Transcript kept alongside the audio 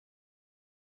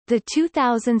The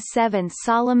 2007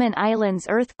 Solomon Islands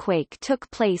earthquake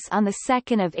took place on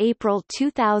 2 April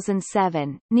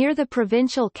 2007, near the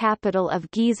provincial capital of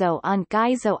Gizo on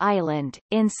Gizo Island,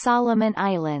 in Solomon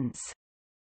Islands.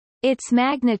 Its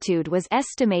magnitude was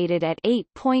estimated at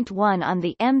 8.1 on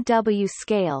the MW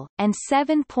scale, and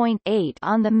 7.8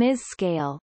 on the Ms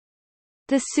scale.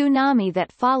 The tsunami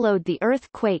that followed the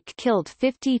earthquake killed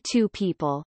 52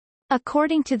 people.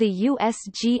 According to the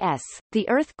USGS, the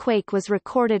earthquake was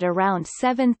recorded around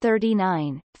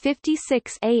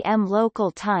 7:39:56 a.m. local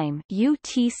time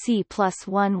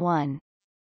UTC+11.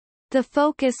 The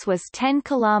focus was 10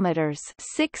 kilometers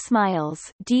 (6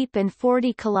 miles) deep and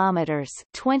 40 kilometers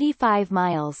 (25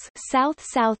 miles)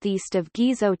 south-southeast of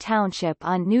Gizo Township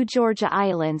on New Georgia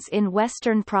Islands in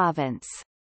Western Province.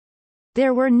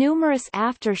 There were numerous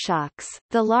aftershocks,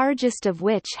 the largest of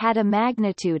which had a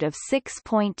magnitude of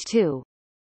 6.2.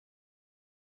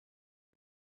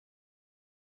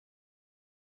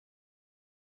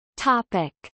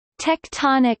 Topic: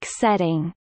 Tectonic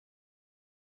setting.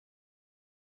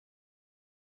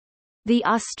 The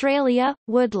Australia,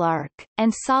 Woodlark,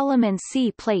 and Solomon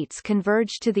Sea plates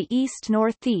converge to the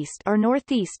east-northeast or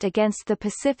northeast against the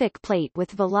Pacific Plate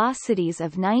with velocities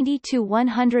of 90 to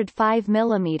 105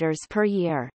 mm per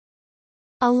year.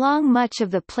 Along much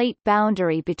of the plate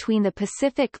boundary between the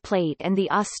Pacific Plate and the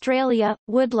Australia,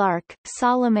 Woodlark,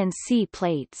 Solomon Sea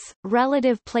plates,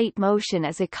 relative plate motion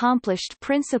is accomplished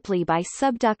principally by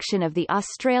subduction of the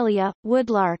Australia,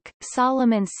 Woodlark,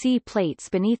 Solomon Sea plates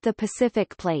beneath the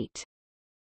Pacific Plate.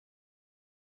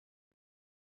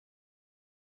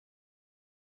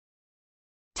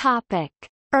 Topic: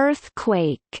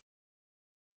 Earthquake.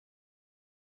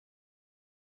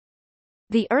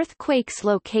 The earthquake's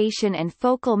location and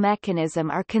focal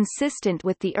mechanism are consistent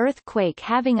with the earthquake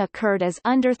having occurred as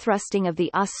underthrusting of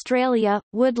the Australia,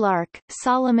 Woodlark,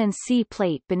 Solomon Sea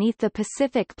Plate beneath the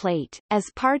Pacific Plate, as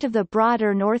part of the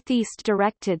broader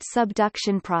northeast-directed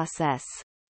subduction process.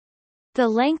 The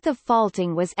length of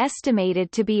faulting was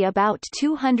estimated to be about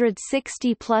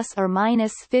 260 plus or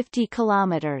minus 50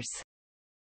 kilometers.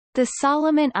 The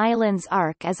Solomon Islands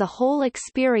arc as a whole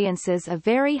experiences a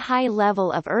very high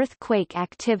level of earthquake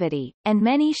activity, and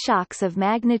many shocks of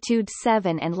magnitude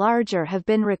 7 and larger have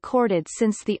been recorded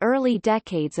since the early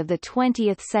decades of the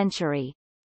 20th century.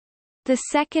 The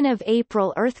 2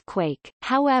 April earthquake,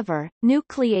 however,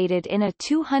 nucleated in a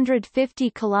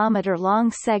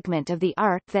 250-kilometer-long segment of the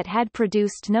arc that had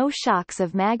produced no shocks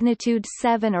of magnitude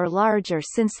 7 or larger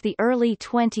since the early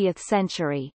 20th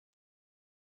century.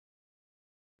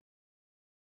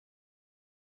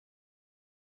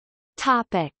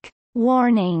 Topic: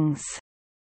 Warnings.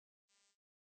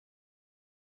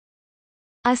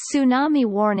 A tsunami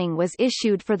warning was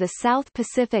issued for the South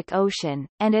Pacific Ocean,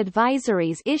 and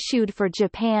advisories issued for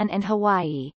Japan and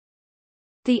Hawaii.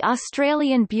 The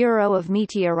Australian Bureau of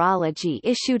Meteorology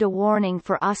issued a warning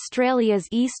for Australia's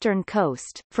eastern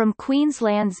coast, from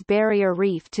Queensland's Barrier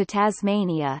Reef to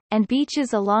Tasmania, and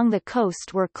beaches along the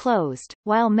coast were closed,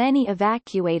 while many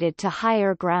evacuated to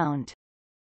higher ground.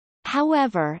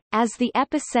 However, as the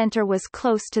epicenter was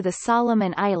close to the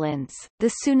Solomon Islands,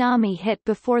 the tsunami hit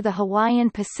before the Hawaiian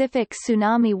Pacific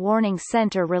Tsunami Warning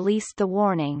Center released the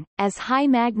warning. As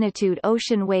high-magnitude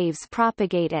ocean waves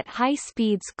propagate at high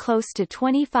speeds close to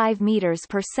 25 meters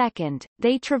per second,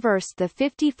 they traversed the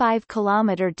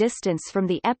 55-kilometer distance from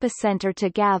the epicenter to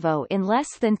Gavo in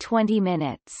less than 20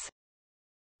 minutes.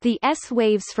 The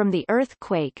S-waves from the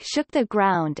earthquake shook the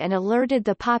ground and alerted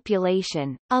the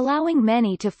population, allowing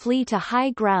many to flee to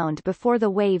high ground before the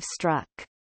wave struck.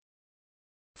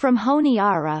 From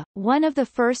Honiara, one of the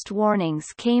first warnings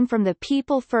came from the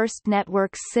People First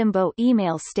Network's Simbo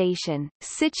email station,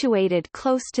 situated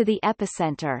close to the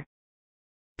epicenter.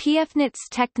 PFNet's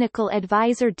technical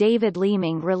advisor David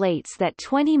Leeming relates that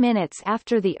 20 minutes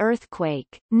after the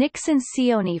earthquake, Nixon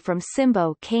Sioni from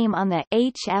Simbo came on the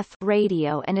HF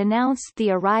radio and announced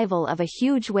the arrival of a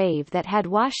huge wave that had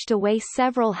washed away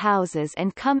several houses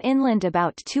and come inland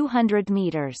about 200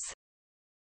 meters.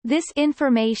 This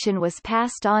information was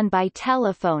passed on by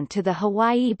telephone to the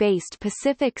Hawaii-based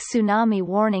Pacific Tsunami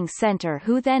Warning Center,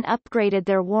 who then upgraded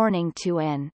their warning to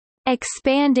an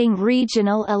expanding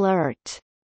regional alert.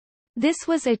 This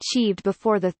was achieved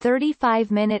before the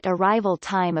 35-minute arrival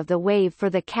time of the wave for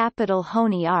the capital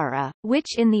Honiara,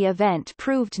 which in the event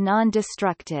proved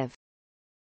non-destructive.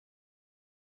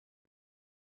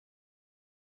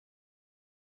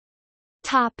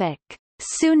 Topic: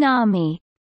 Tsunami.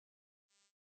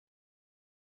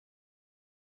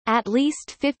 At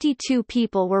least 52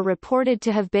 people were reported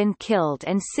to have been killed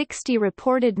and 60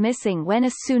 reported missing when a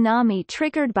tsunami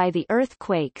triggered by the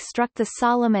earthquake struck the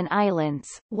Solomon Islands,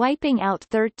 wiping out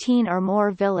 13 or more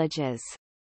villages.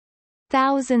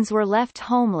 Thousands were left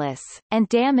homeless, and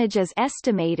damage is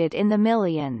estimated in the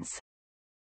millions.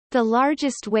 The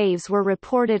largest waves were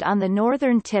reported on the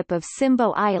northern tip of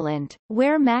Simbo Island,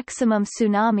 where maximum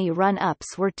tsunami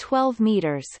run-ups were 12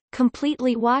 meters,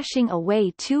 completely washing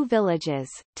away 2 villages,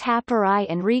 Taparai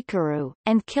and Rikuru,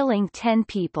 and killing 10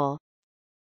 people.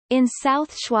 In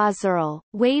South Schwarzerl,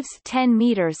 waves 10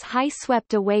 meters high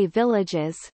swept away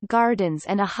villages, gardens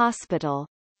and a hospital.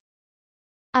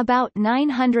 About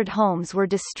 900 homes were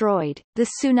destroyed. The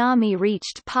tsunami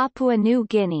reached Papua New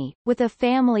Guinea, with a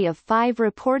family of 5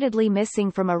 reportedly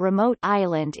missing from a remote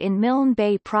island in Milne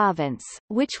Bay Province,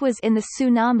 which was in the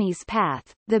tsunami's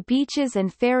path. The beaches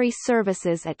and ferry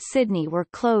services at Sydney were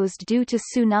closed due to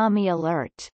tsunami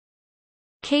alert.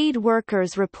 CAID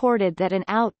workers reported that an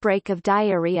outbreak of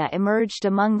diarrhea emerged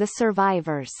among the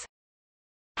survivors.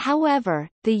 However,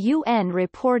 the UN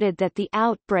reported that the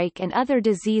outbreak and other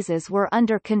diseases were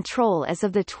under control as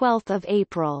of 12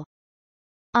 April.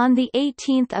 On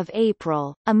 18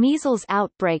 April, a measles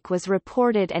outbreak was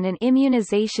reported and an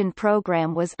immunization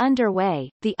program was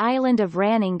underway. The island of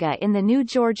Raninga in the New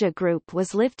Georgia group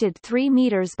was lifted 3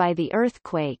 meters by the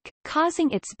earthquake,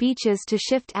 causing its beaches to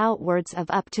shift outwards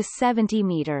of up to 70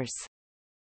 meters.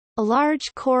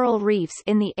 Large coral reefs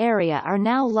in the area are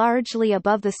now largely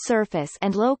above the surface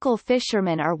and local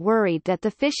fishermen are worried that the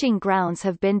fishing grounds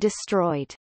have been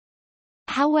destroyed.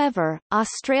 However,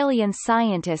 Australian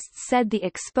scientists said the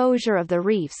exposure of the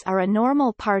reefs are a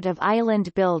normal part of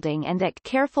island building and that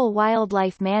careful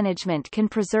wildlife management can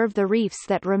preserve the reefs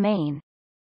that remain.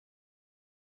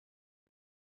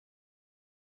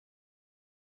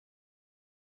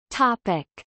 Topic.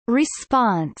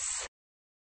 Response.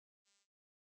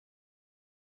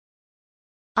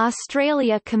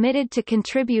 Australia committed to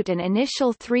contribute an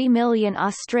initial $3 million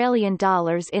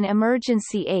in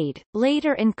emergency aid,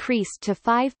 later increased to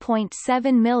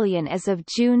 $5.7 million as of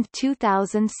June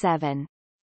 2007.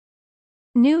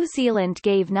 New Zealand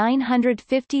gave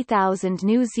 $950,000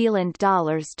 New Zealand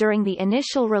dollars during the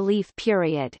initial relief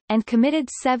period, and committed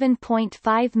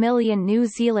 $7.5 million New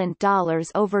Zealand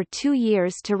dollars over 2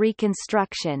 years to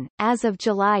reconstruction, as of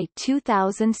July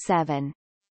 2007.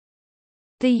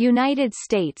 The United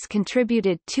States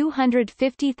contributed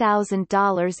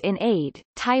 $250,000 in aid,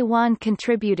 Taiwan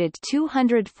contributed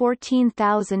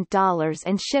 $214,000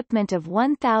 and shipment of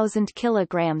 1,000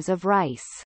 kilograms of rice.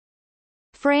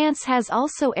 France has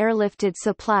also airlifted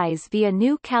supplies via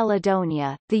New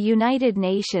Caledonia. The United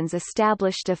Nations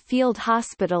established a field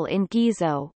hospital in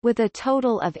Gizo, with a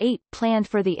total of 8 planned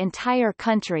for the entire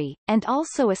country, and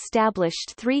also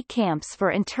established 3 camps for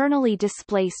internally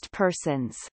displaced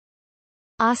persons.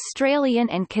 Australian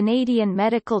and Canadian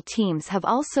medical teams have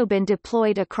also been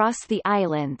deployed across the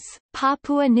islands.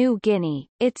 Papua New Guinea,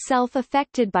 itself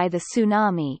affected by the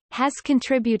tsunami, has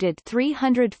contributed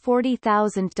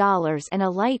 $340,000 and a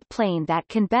light plane that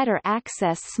can better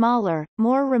access smaller,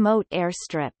 more remote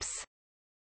airstrips.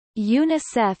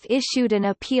 UNICEF issued an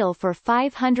appeal for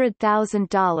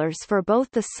 $500,000 for both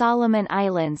the Solomon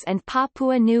Islands and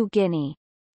Papua New Guinea.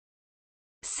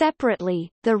 Separately,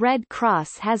 the Red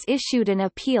Cross has issued an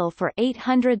appeal for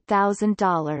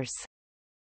 $800,000.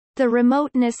 The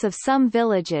remoteness of some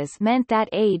villages meant that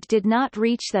aid did not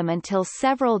reach them until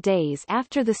several days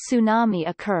after the tsunami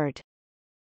occurred.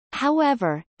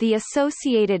 However, the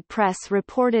Associated Press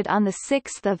reported on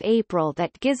 6 April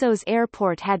that Gizo's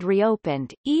airport had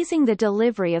reopened, easing the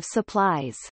delivery of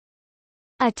supplies.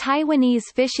 A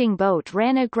Taiwanese fishing boat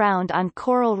ran aground on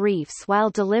coral reefs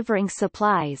while delivering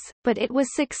supplies, but it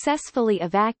was successfully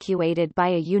evacuated by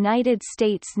a United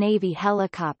States Navy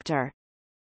helicopter.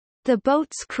 The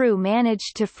boat's crew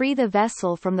managed to free the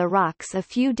vessel from the rocks a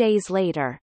few days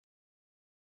later.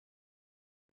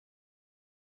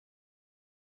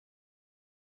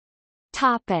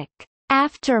 Topic.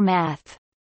 Aftermath.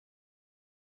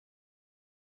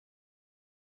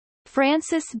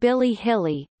 Francis Billy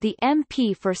Hilly, the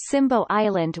MP for Simbo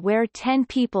Island where 10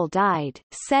 people died,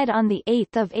 said on 8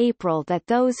 April that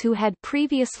those who had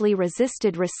previously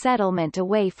resisted resettlement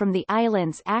away from the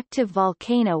island's active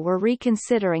volcano were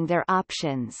reconsidering their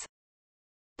options.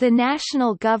 The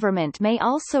national government may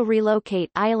also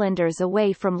relocate islanders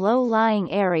away from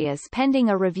low-lying areas pending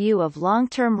a review of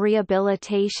long-term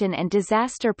rehabilitation and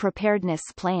disaster preparedness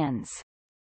plans.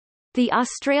 The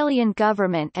Australian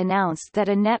government announced that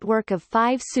a network of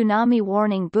 5 tsunami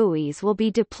warning buoys will be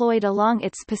deployed along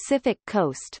its Pacific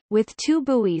coast, with 2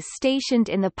 buoys stationed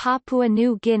in the Papua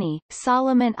New Guinea,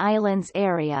 Solomon Islands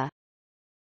area.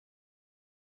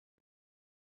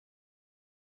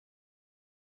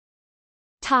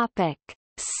 Topic.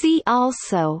 See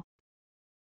also: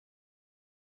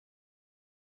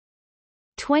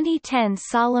 2010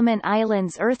 Solomon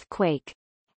Islands earthquake,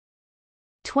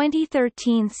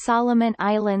 2013 Solomon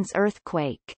Islands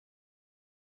earthquake.